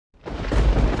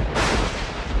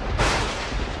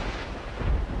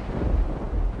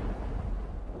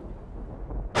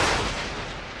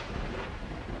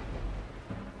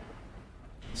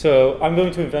So I'm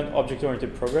going to invent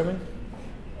object-oriented programming.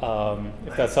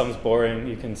 If that sounds boring,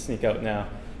 you can sneak out now.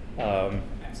 I'm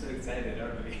so excited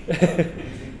already.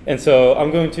 And so I'm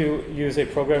going to use a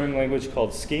programming language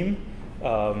called Scheme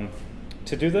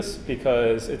to do this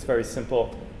because it's very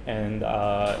simple and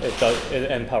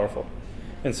and powerful.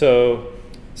 And so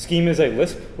Scheme is a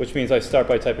Lisp, which means I start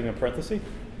by typing a parenthesis.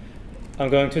 I'm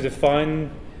going to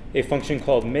define a function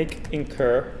called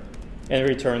make_incur, and it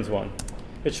returns 1.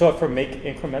 It's short for make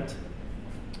increment.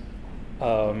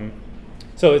 So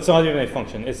it's not even a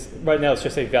function. Right now it's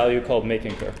just a value called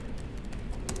make_incur,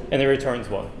 and it returns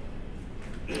 1.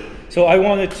 So I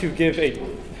wanted to give a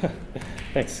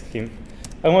thanks, Scheme.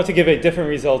 I want to give a different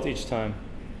result each time.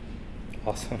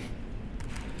 Awesome.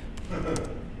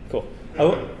 Cool.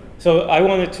 So I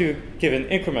wanted to give an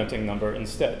incrementing number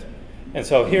instead. And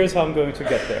so here's how I'm going to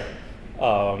get there.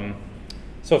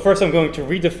 So first I'm going to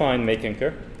redefine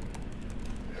make_incur.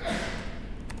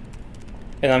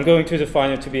 And I'm going to define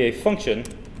it to be a function.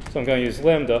 So I'm going to use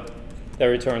lambda that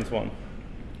returns 1.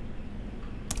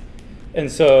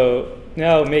 And so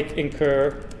now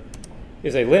make_incur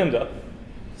is a lambda.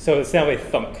 So it's now a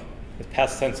thunk, the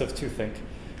past tense of to think.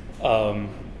 And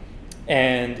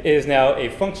it is now a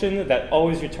function that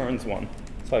always returns 1.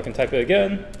 So I can type it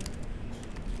again,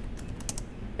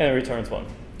 and it returns 1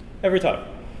 every time.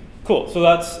 Cool. So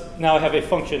now I have a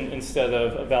function instead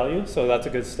of a value. So that's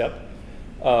a good step.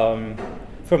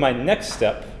 For my next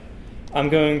step, I'm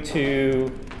going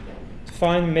to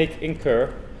define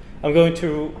make_incur. I'm going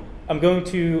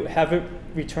to have it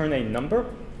return a number,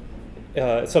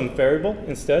 some variable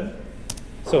instead.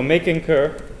 So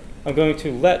make_incur, I'm going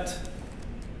to let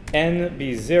n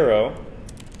be 0.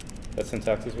 That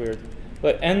syntax is weird.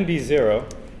 Let n be 0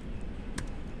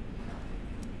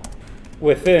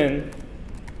 within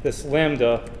this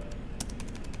lambda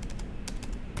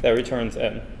that returns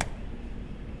n.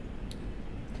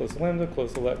 Close the lambda,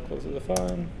 close the let, close the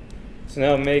define. So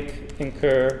now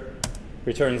make_incur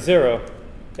returns 0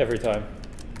 every time.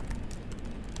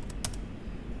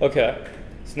 Okay,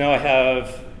 so now I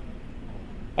have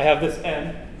this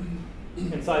n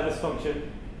inside this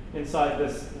function, inside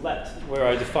this let, where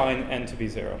I define n to be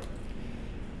 0.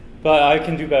 But I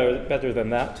can do better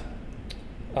than that.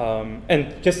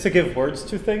 And just to give words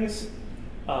to things,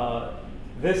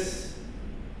 this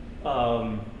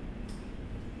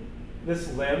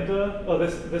lambda,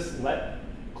 this let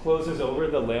closes over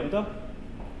the lambda.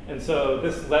 And so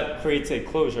this let creates a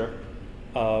closure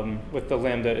with the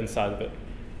lambda inside of it.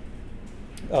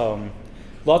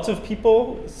 Lots of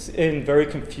people in very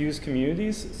confused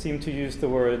communities seem to use the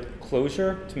word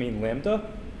closure to mean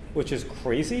lambda, which is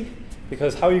crazy,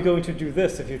 because how are you going to do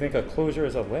this if you think a closure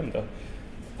is a lambda?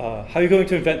 How are you going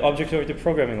to invent object-oriented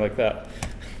programming like that?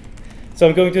 So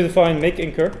I'm going to define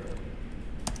make_incur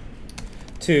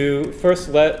to first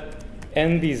let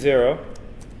n be 0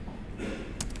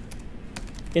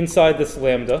 inside this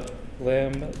lambda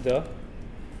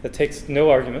that takes no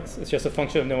arguments. It's just a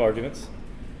function of no arguments.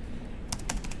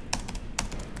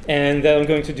 And then I'm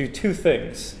going to do two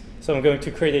things. So I'm going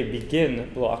to create a begin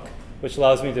block, which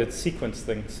allows me to sequence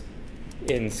things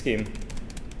in Scheme.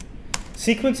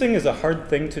 Sequencing is a hard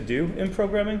thing to do in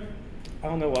programming. I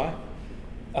don't know why.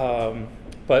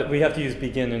 But we have to use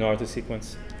begin in order to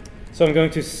sequence. So I'm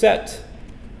going to set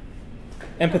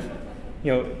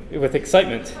with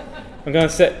excitement, I'm going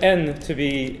to set n to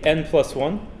be n plus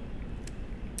 1.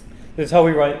 This is how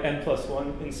we write n plus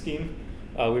 1 in Scheme.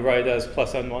 We write it as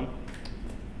plus n1.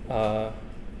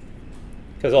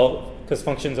 Because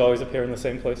functions always appear in the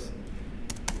same place.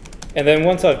 And then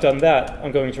once I've done that,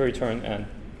 I'm going to return n.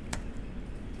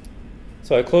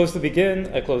 So I close the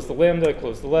begin, I close the lambda, I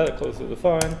close the let, I close the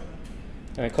define,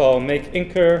 and I call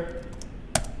make_incur.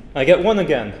 I get 1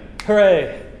 again.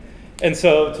 Hooray! And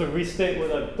so to restate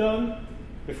what I've done,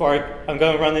 I'm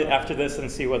going to run it after this and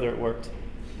see whether it worked.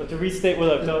 But to restate what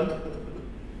I've done,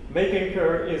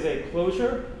 make_incur is a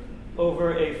closure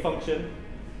over a function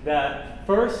that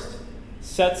first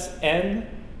sets n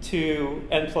to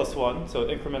n plus 1, so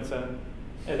it increments n,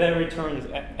 and then returns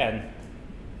n.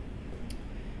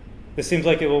 This seems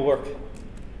like it will work.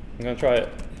 I'm going to try it.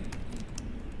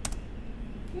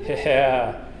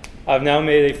 Yeah, I've now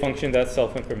made a function that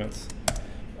self-increments.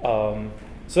 So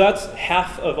that's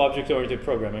half of object-oriented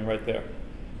programming right there.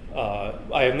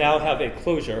 I now have a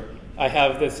closure. I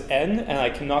have this n, and I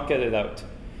cannot get it out.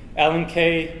 Alan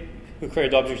Kay, who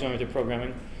created object-oriented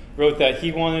programming, wrote that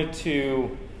he wanted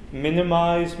to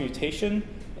minimize mutation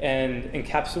and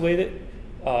encapsulate it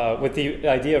with the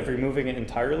idea of removing it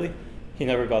entirely. He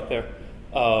never got there.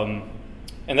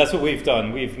 And that's what we've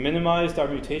done. We've minimized our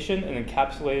mutation and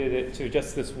encapsulated it to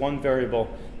just this one variable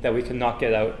that we cannot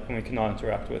get out and we cannot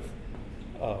interact with.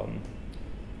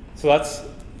 So that's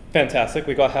fantastic.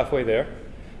 We got halfway there.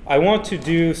 I want to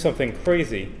do something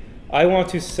crazy. I want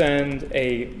to send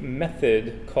a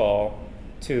method call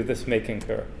to this make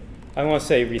incur. I want to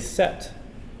say reset,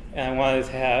 and I want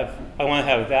to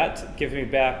have that give me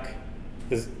back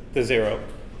the 0.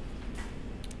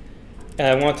 And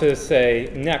I want to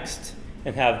say next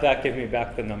and have that give me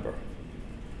back the number.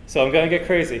 So I'm going to get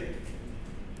crazy.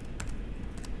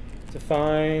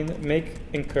 Define make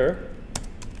incur.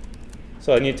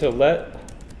 So I need to let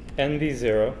n be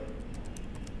 0,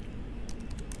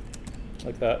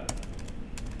 like that.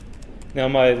 Now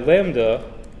my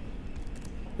lambda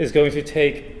is going to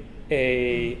take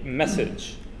a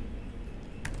message.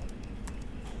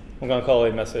 I'm going to call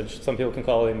it a message. Some people can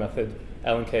call it a method.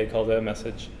 Alan Kay called it a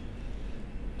message.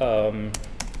 And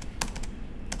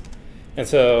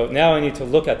so now I need to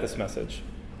look at this message.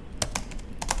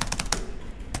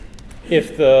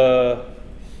 If the,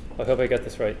 I hope I get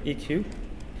this right, EQ,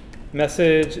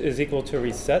 message is equal to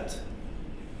reset,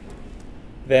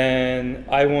 then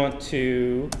I want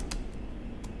to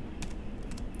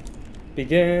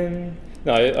begin.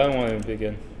 No, I don't want to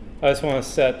begin. I just want to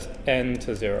set n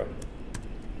to 0.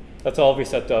 That's all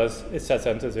reset does. It sets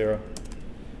n to 0.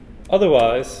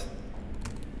 Otherwise,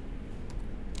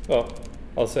 well,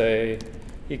 I'll say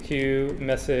EQ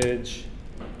message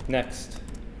next.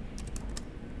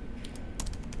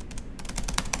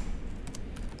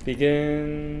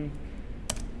 Begin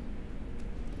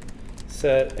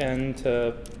set n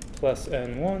to plus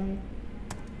n1.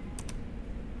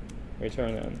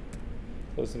 Return n.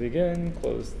 Close the begin,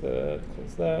 close that,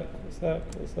 close that, close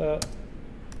that, close that,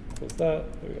 close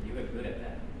that. There we go. You were good at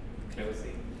that.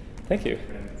 Closing. Thank you.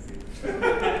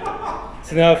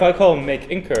 So now if I call make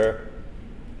incur,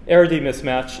 arity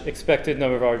mismatch, expected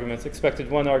number of arguments,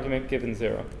 expected 1 argument given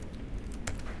 0.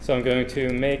 So I'm going to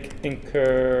make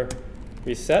incur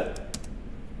reset,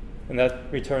 and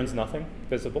that returns nothing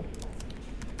visible.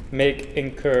 Make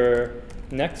incur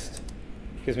next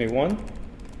gives me 1,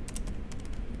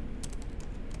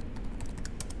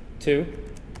 2,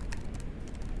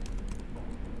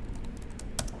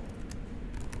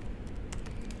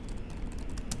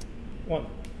 1.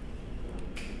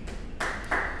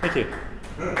 Thank you.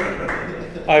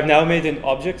 I've now made an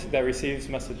object that receives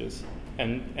messages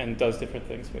and does different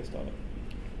things based on it.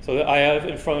 So that I have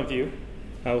in front of you,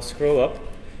 I will scroll up,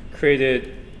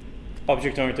 created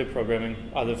object-oriented programming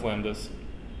out of lambdas.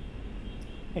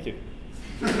 Thank you.